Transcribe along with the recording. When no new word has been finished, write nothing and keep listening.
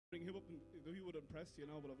bring him up and he would impress you,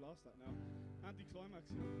 but I've lost that now.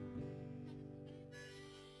 Anticlimax, you know.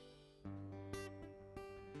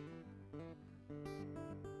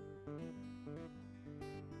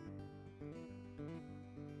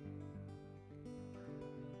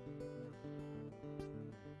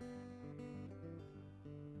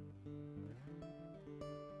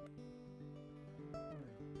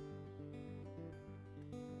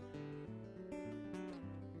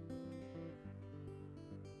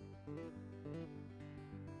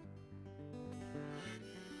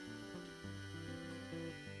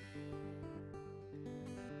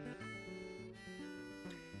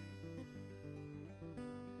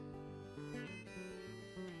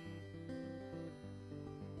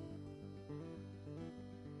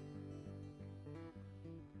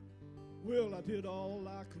 Well, I did all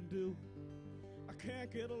I can do. I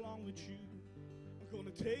can't get along with you. I'm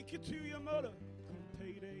gonna take you to your mother come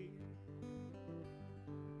payday.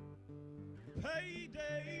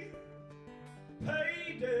 Payday,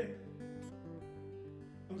 payday.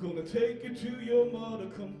 I'm gonna take you to your mother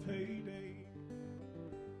come payday.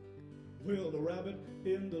 Well, the rabbit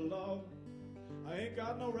in the log, I ain't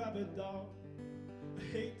got no rabbit dog. I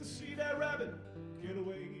hate to see that rabbit get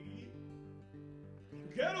away.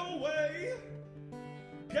 Get away,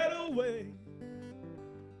 get away.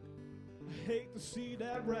 I hate to see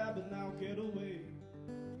that rabbit now get away.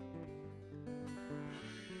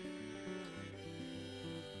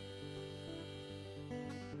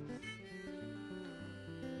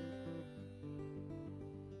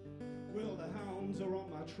 Well, the hounds are on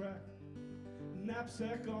my track,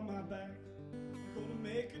 knapsack on my back. I'm gonna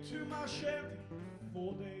make it to my shanty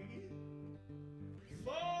 4 days.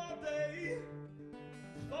 4 days.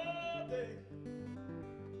 4 days.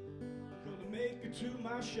 I'm gonna make it to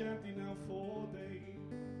my shanty now 4 days.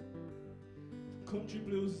 Country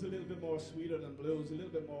blues is a little bit more sweeter than blues, a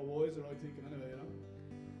little bit more wiser, I think, anyway, you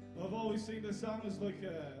know. I've always seen this song as like,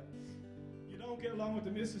 you don't get along with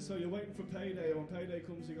the missus, so you're waiting for payday. When payday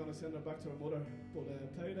comes, you're gonna send her back to her mother.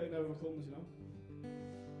 But payday never comes, you know.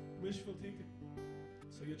 Wishful thinking.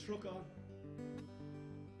 So you truck on.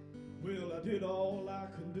 Well, I did all I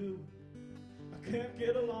can do. I can't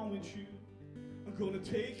get along with you. I'm gonna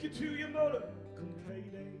take you to your mother come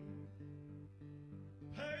payday.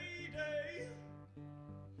 Payday,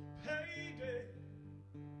 payday.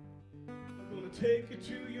 I'm gonna take you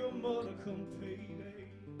to your mother come payday.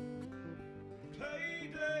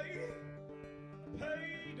 Payday,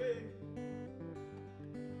 payday.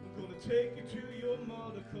 I'm gonna take you to your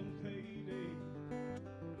mother come payday.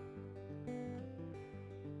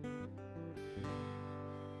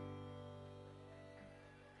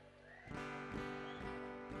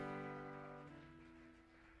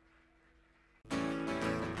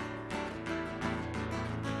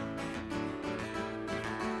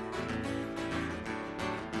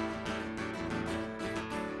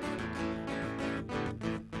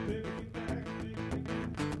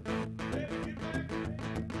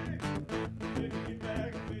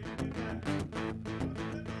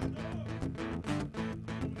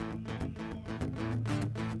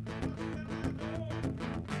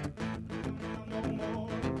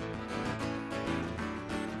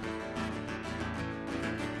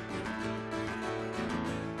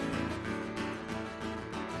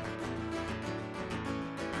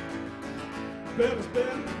 Better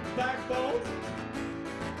spin, backbone,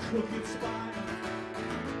 crooked spine.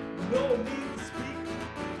 No need to speak.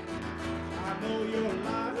 I know you're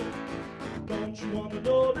lying. Don't you want to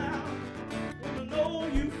know now? Want to know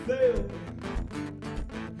you failed.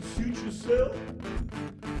 You shoot yourself.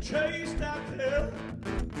 Chase that tail.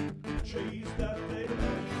 Chase that tail.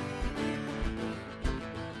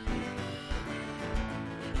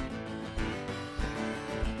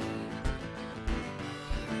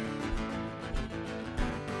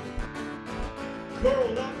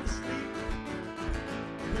 Curled up and sleep,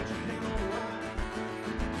 but you hang on right.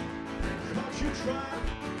 Caught you trying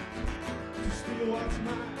to steal what's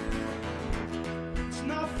mine. It's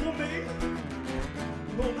not for me,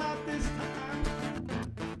 no, not this time.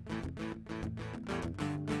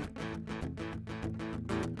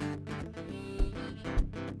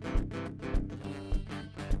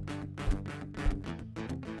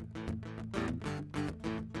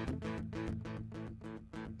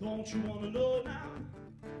 Don't you wanna know now?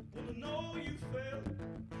 Wanna know you failed?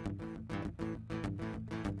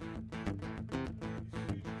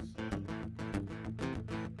 You yourself.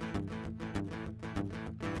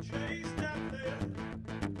 Chase that tail.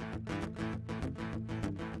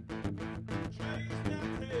 Chase that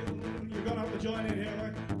tail. You're gonna have to join in here,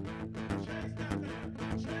 right? Chase that tail.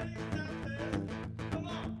 Chase that tail. Come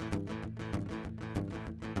on.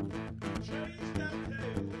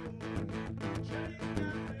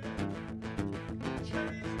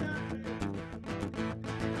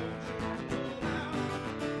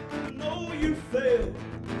 you fail,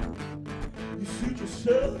 you suit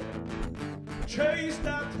yourself, chase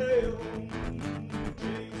that tail,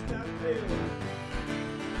 chase that tail.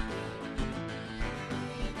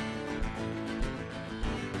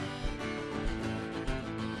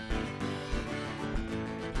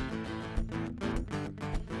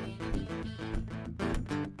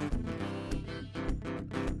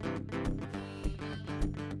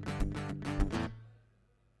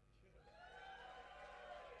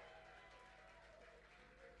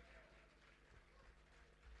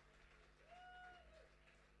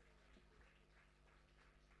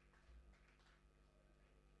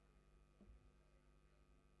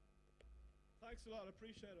 Thanks a lot, I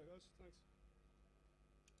appreciate it, guys. Thanks.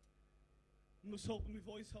 I'm just hoping my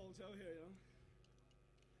voice holds out here, you know.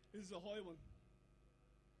 This is a high one.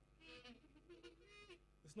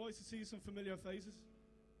 It's nice to see some familiar faces.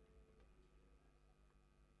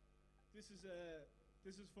 This is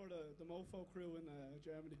for the Mofo crew in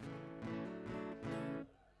Germany.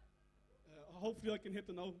 Hopefully I can hit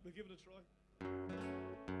the note. We'll give it a try.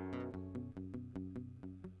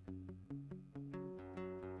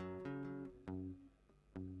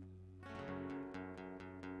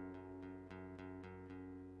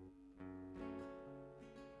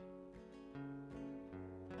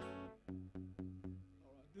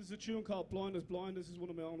 This is a tune called Blind is Blind. This is one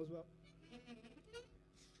of my own as well.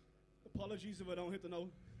 Apologies if I don't hit the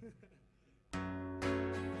note.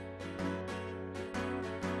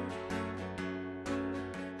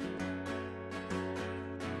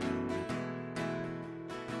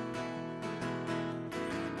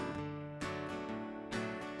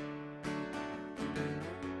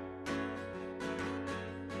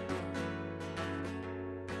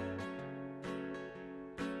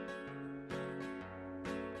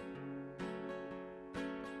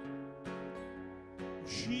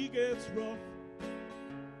 She gets rough.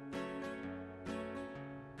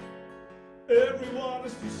 Everyone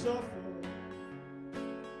is to suffer.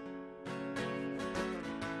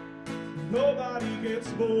 Nobody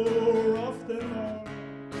gets more rough than her.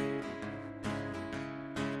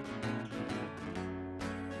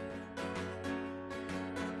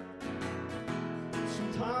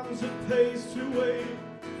 Sometimes it pays to wait.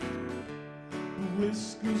 The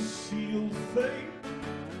whiskers seal fate.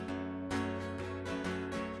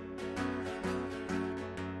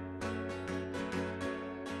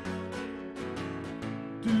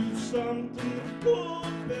 Something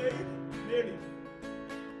good, babe, nearly,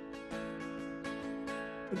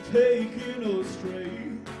 and taking us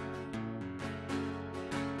straight.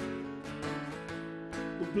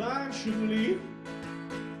 The blind should lead,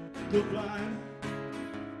 the blind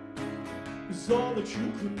is all that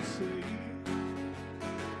you can see.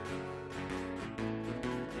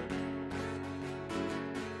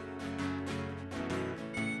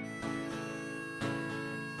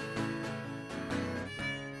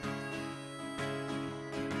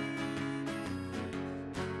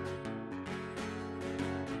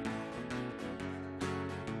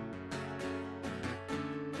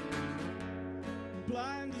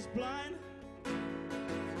 Blind is blind.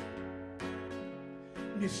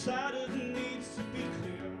 Your sight needs to be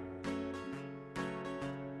clear.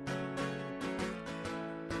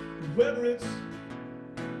 Whether it's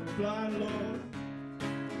blind love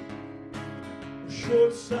or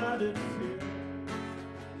short-sighted fear.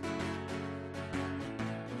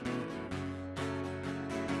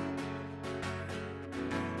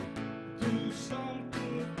 Do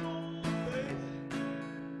something bold, babe.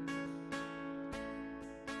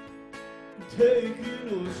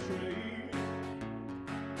 Taking us straight.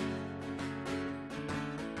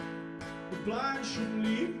 The blind should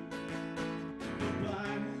lead. The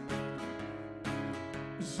blind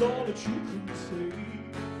is all that you can see.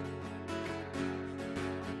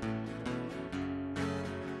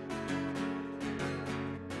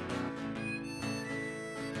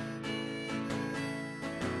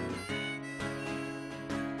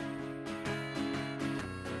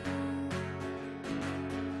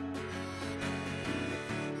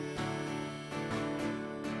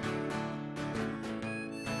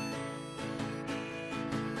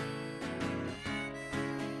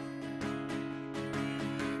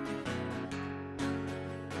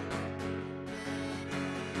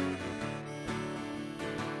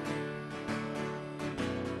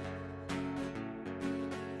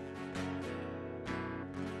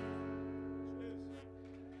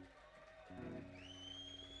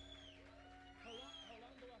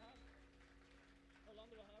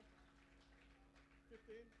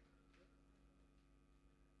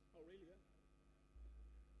 Oh, really, yeah?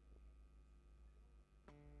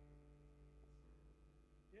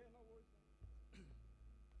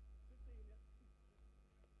 15, yeah.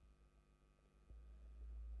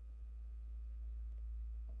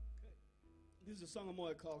 This is a song of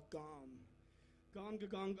mine called Gone. Gone, gone,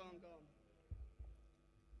 gone, gone.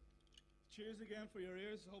 Cheers again for your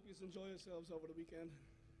ears. Hope you enjoy yourselves over the weekend.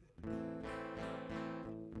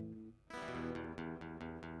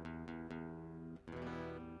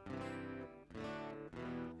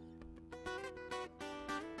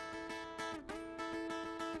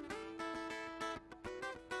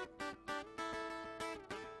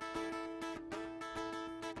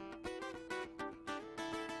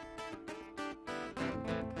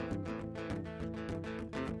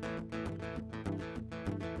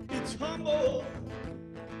 It's humble,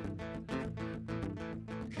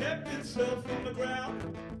 kept itself on the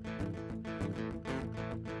ground.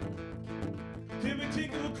 Timmy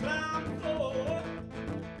Tinkle clown floor.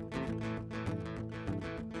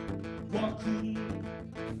 What couldn't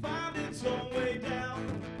find its own way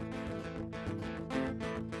down.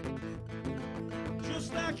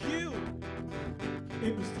 Just like you,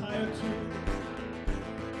 it was tired too.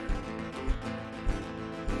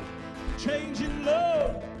 Changing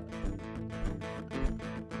love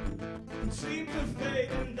seem to fade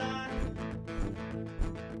and die.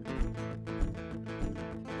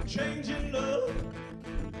 Changing love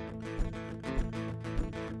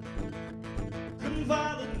can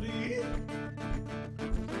violently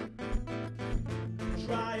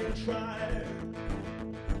try and try.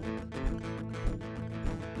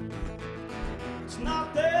 It's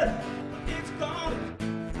not dead, it's gone.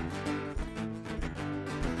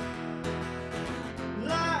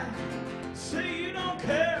 Lie, say you don't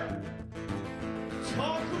care.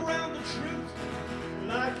 Talk around the truth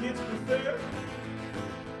like it's preferred.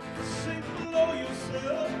 Sink below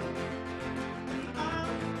yourself and I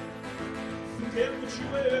forget what you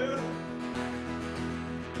wear.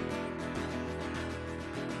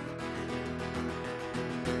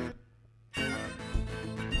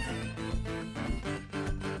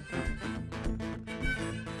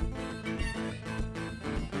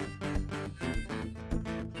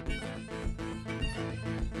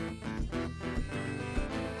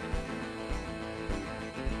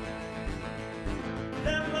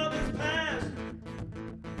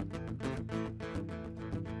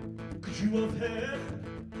 You have had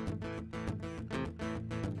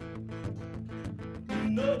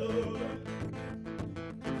another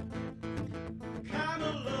kind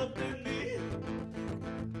of love than me.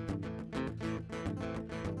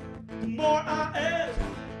 The more I ask,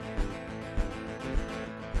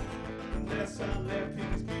 the less I let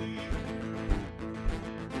things be.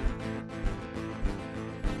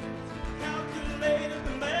 Calculated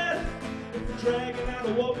the math, if we're dragging out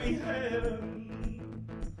of what we have.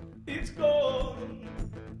 It's gone.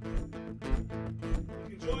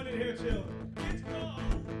 You can join in here too.